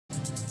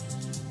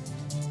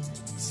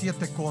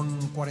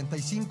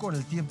7:45 en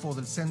el tiempo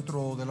del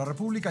centro de la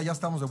República. Ya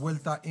estamos de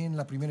vuelta en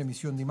la primera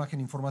emisión de Imagen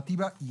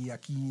Informativa y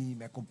aquí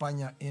me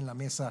acompaña en la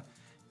mesa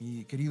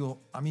mi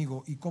querido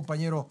amigo y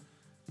compañero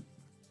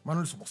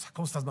Manuel Somoza.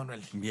 ¿Cómo estás,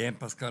 Manuel? Bien,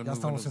 Pascal, ya muy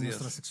estamos en buenos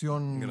días. nuestra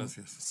sección.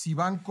 Gracias.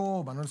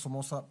 Cibanco. Manuel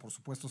Somoza, por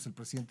supuesto, es el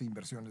presidente de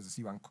inversiones de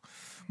Cibanco.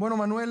 Bueno,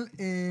 Manuel,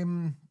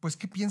 pues,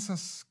 ¿qué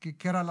piensas?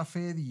 ¿Qué hará la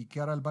Fed y qué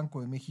hará el Banco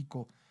de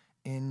México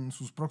en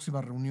sus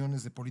próximas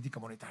reuniones de política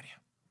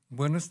monetaria?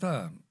 Bueno,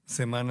 esta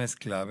semana es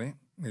clave.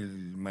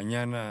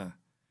 Mañana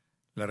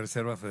la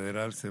Reserva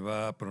Federal se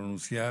va a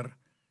pronunciar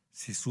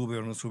si sube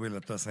o no sube la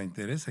tasa de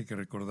interés. Hay que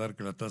recordar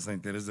que la tasa de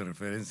interés de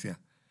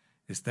referencia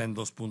está en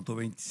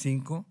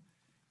 2.25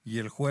 y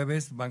el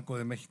jueves Banco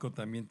de México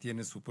también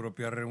tiene su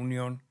propia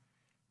reunión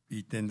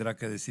y tendrá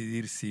que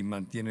decidir si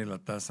mantiene la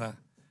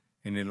tasa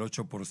en el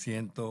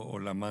 8% o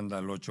la manda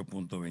al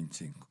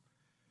 8.25.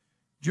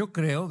 Yo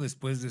creo,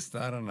 después de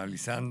estar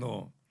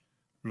analizando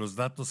los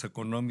datos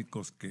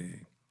económicos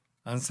que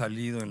han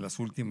salido en las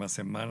últimas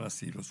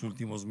semanas y los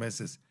últimos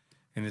meses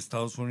en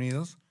Estados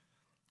Unidos,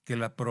 que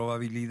la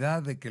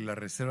probabilidad de que la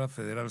Reserva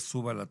Federal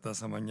suba la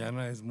tasa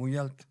mañana es muy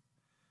alta.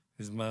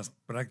 Es más,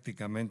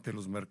 prácticamente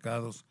los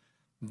mercados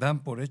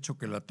dan por hecho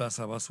que la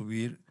tasa va a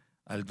subir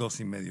al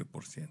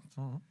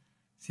 2,5%.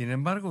 Sin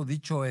embargo,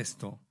 dicho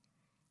esto,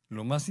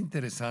 lo más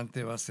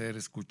interesante va a ser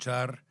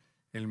escuchar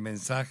el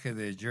mensaje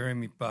de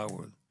Jeremy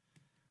Powell,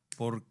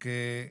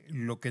 porque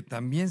lo que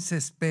también se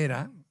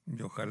espera,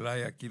 y ojalá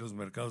y aquí los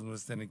mercados no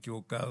estén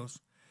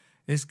equivocados,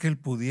 es que él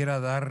pudiera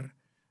dar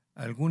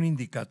algún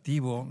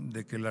indicativo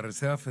de que la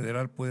Reserva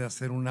Federal puede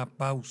hacer una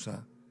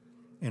pausa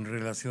en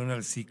relación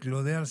al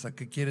ciclo de alza.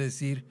 ¿Qué quiere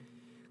decir?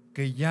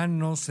 Que ya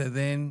no se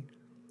den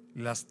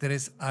las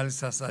 3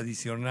 alzas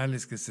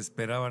adicionales que se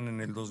esperaban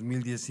en el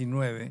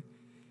 2019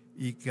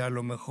 y que a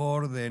lo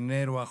mejor de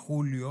enero a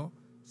julio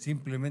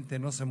simplemente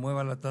no se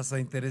mueva la tasa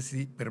de interés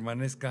y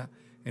permanezca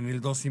en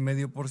el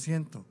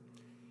 2,5%.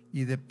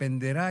 Y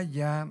dependerá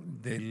ya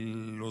de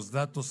los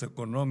datos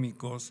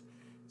económicos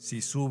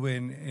si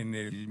suben en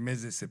el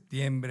mes de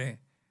septiembre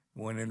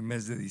o en el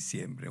mes de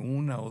diciembre,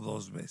 1 o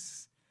 2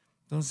 veces.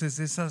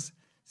 Entonces,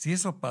 si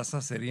eso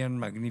pasa, serían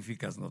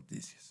magníficas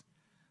noticias.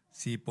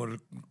 Si por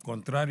el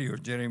contrario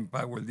Jeremy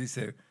Powell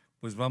dice,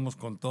 pues vamos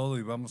con todo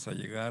y vamos a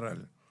llegar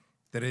al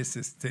 3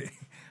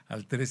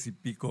 y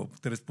pico,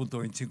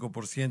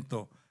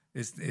 3.25%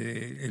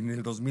 en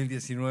el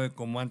 2019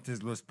 como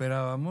antes lo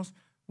esperábamos,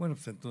 bueno,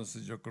 pues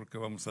entonces yo creo que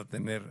vamos a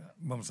tener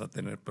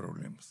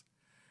problemas.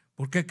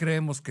 ¿Por qué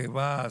creemos que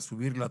va a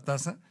subir la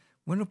tasa?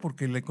 Bueno,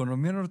 porque la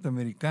economía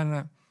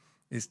norteamericana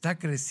está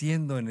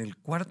creciendo en el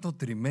cuarto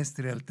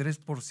trimestre al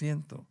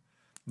 3%,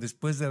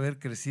 después de haber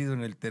crecido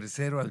en el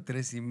tercero al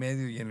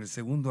 3,5% y en el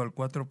segundo al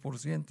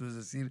 4%, es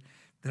decir,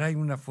 trae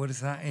una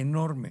fuerza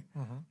enorme.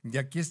 Y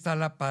aquí está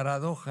la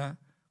paradoja,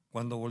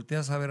 cuando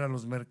volteas a ver a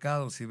los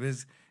mercados y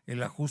ves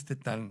el ajuste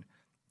tan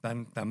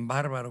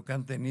bárbaro que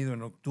han tenido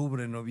en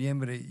octubre,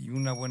 noviembre y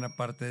una buena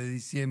parte de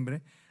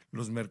diciembre,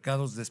 los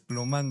mercados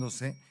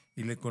desplomándose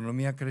y la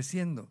economía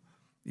creciendo.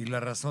 Y la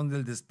razón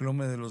del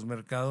desplome de los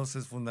mercados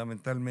es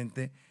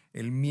fundamentalmente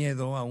el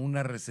miedo a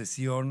una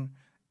recesión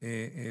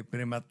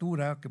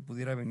prematura que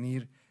pudiera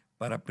venir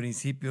para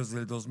principios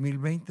del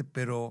 2020,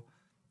 pero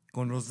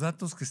con los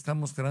datos que está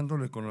mostrando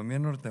la economía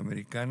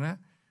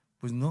norteamericana,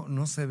 pues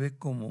no se ve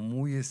como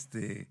muy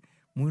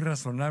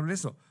razonable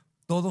eso.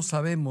 Todos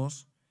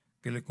sabemos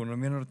que la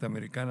economía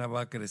norteamericana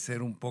va a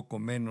crecer un poco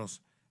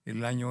menos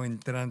el año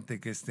entrante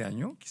que este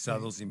año, quizá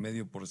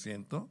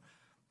 2,5%,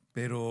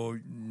 pero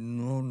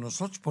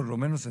nosotros, por lo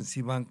menos en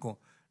Cibanco,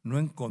 no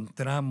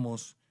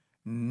encontramos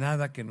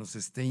nada que nos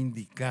esté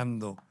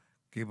indicando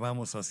que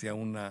vamos hacia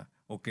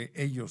o que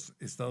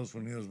Estados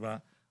Unidos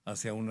va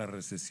hacia una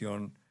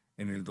recesión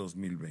en el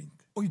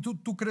 2020. Oye,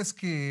 ¿tú crees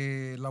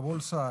que la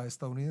bolsa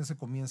estadounidense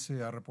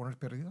comience a reponer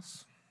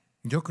pérdidas?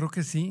 Yo creo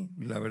que sí.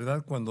 La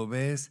verdad, cuando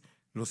ves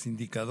los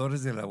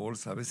indicadores de la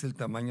bolsa, ves el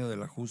tamaño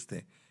del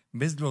ajuste,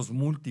 ves los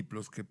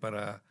múltiplos que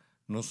para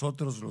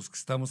nosotros, los que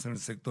estamos en el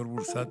sector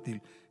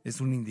bursátil,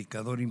 es un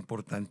indicador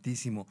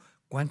importantísimo.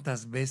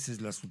 ¿Cuántas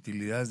veces las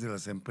utilidades de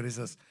las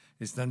empresas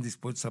están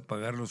dispuestos a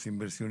pagar los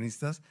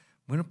inversionistas?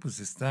 Bueno, pues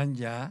están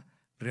ya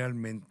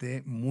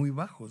realmente muy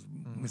bajos,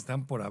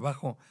 están por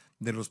abajo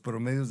de los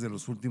promedios de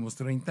los últimos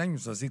 30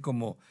 años, así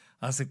como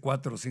hace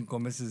 4 o 5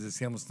 meses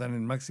decíamos están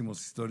en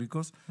máximos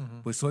históricos,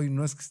 pues hoy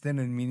no es que estén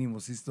en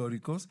mínimos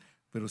históricos,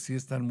 pero sí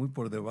están muy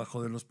por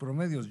debajo de los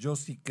promedios. Yo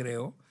sí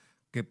creo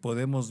que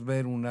podemos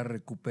ver una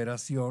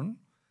recuperación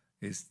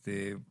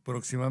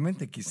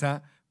próximamente,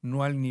 quizá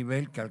no al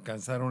nivel que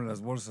alcanzaron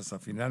las bolsas a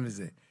finales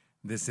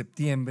de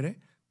septiembre,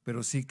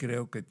 pero sí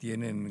creo que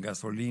tienen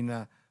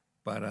gasolina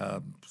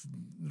para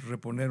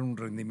reponer un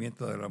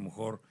rendimiento de a lo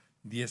mejor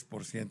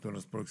 10% en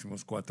los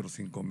próximos 4 o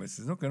 5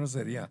 meses, ¿no? Que no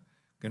sería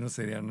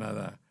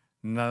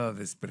nada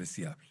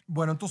despreciable.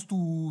 Bueno, entonces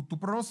tu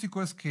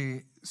pronóstico es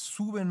que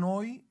suben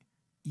hoy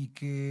y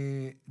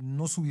que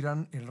no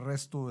subirán el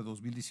resto de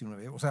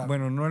 2019. O sea,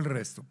 bueno, no el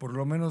resto, por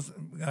lo menos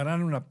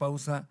harán una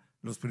pausa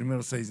los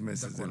primeros 6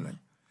 meses del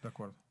año. De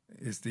acuerdo.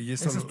 Y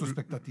eso Esa es tu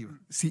expectativa.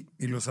 Sí,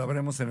 y lo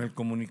sabremos en el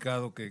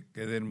comunicado que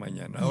den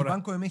mañana. ¿Y Ahora,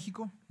 Banco de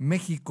México?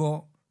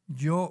 México,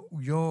 yo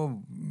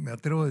me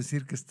atrevo a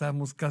decir que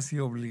estamos casi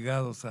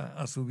obligados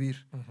a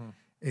subir. Uh-huh.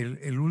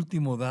 El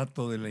último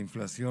dato de la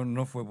inflación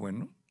no fue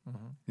bueno.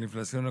 Uh-huh. La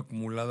inflación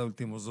acumulada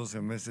últimos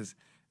 12 meses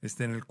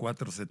está en el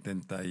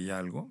 4,70 y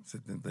algo,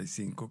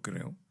 75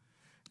 creo.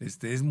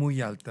 Es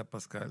muy alta,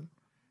 Pascal.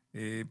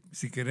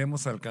 Si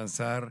queremos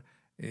alcanzar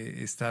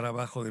estar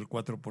abajo del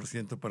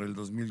 4% para el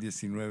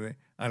 2019,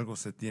 algo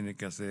se tiene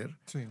que hacer.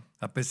 Sí.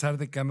 A pesar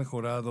de que ha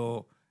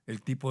mejorado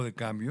el tipo de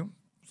cambio,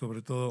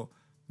 sobre todo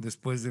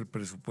después del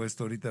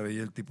presupuesto, ahorita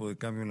veía el tipo de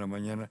cambio en la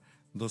mañana,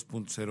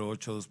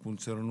 2.08,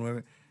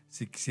 2.09.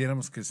 Si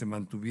quisiéramos que se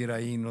mantuviera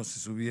ahí y no se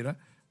subiera,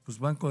 pues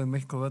Banco de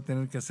México va a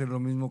tener que hacer lo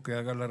mismo que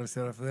haga la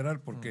Reserva Federal,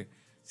 porque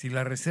si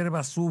la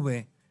Reserva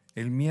sube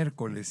el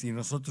miércoles y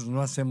nosotros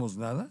no hacemos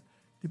nada,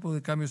 el tipo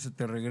de cambio se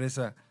te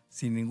regresa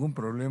sin ningún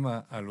problema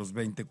a los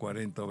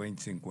 20.40 o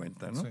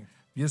 20.50, ¿no? Sí.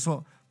 Y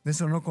eso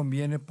no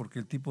conviene porque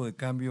el tipo de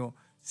cambio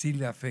sí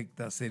le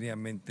afecta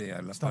seriamente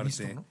a la Está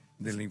parte visto, ¿no?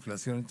 de la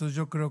inflación. Entonces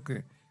yo creo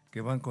que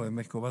Banco de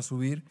México va a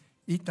subir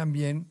y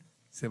también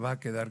se va a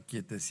quedar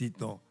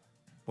quietecito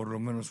por lo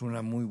menos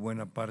una muy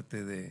buena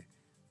parte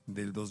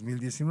del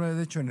 2019.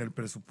 De hecho, en el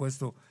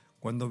presupuesto,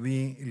 cuando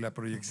vi la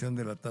proyección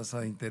de la tasa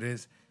de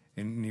interés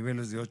en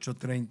niveles de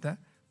 8.30,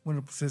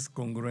 bueno, pues es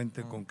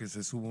congruente con que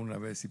se suba una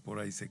vez y por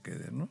ahí se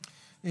quede, ¿no?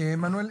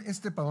 Manuel,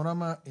 este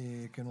panorama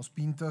que nos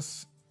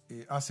pintas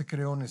hace,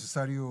 creo,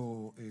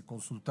 necesario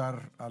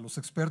consultar a los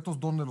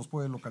expertos. ¿Dónde los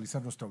puede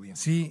localizar nuestra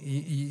audiencia? Sí,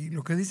 y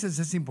lo que dices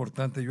es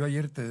importante. Yo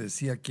ayer te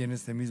decía aquí en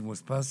este mismo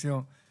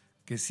espacio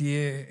que sí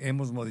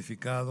hemos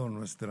modificado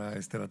nuestra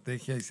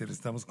estrategia y se le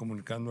estamos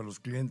comunicando a los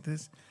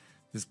clientes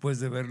después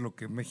de ver lo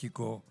que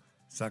México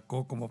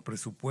sacó como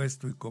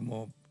presupuesto y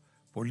como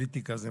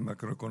políticas de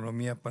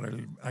macroeconomía para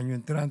el año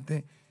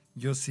entrante.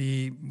 Yo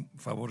sí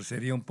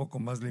favorecería un poco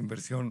más la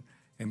inversión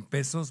en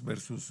pesos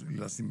versus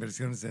las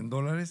inversiones en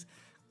dólares.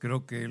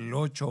 Creo que el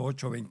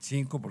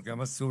 8.25, porque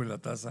además sube la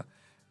tasa,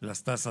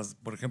 las tasas,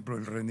 por ejemplo,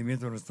 el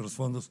rendimiento de nuestros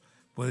fondos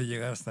puede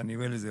llegar hasta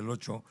niveles del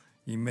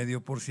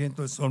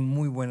 8,5%. Son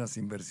muy buenas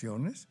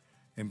inversiones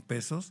en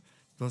pesos.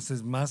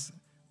 Entonces, más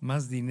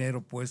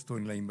dinero puesto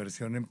en la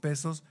inversión en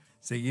pesos,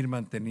 seguir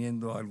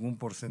manteniendo algún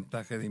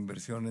porcentaje de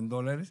inversión en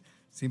dólares,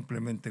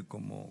 simplemente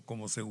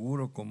como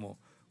seguro, como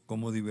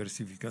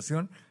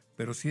diversificación.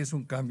 Pero sí es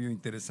un cambio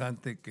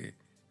interesante que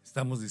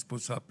estamos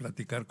dispuestos a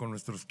platicar con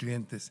nuestros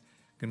clientes,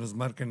 que nos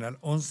marquen al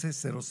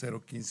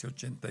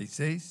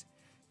 11001586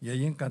 y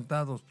ahí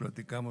encantados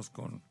platicamos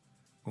con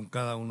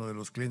cada uno de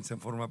los clientes en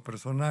forma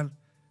personal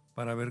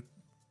para ver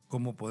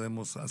cómo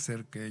podemos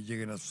hacer que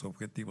lleguen a sus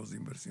objetivos de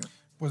inversión.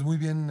 Pues muy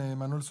bien,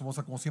 Manuel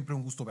Somoza, como siempre,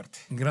 un gusto verte.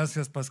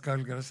 Gracias,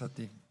 Pascal, gracias a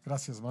ti.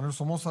 Gracias, Manuel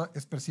Somoza,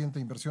 es presidente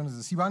de inversiones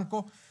de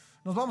Cibanco.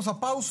 Nos vamos a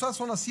pausa,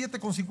 son las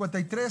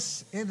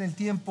 7:53 en el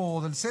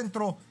tiempo del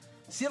centro.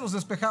 Cielos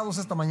despejados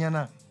esta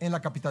mañana en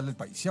la capital del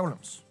país. Ya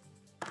volvemos.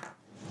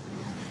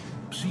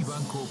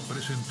 Cibanco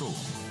presentó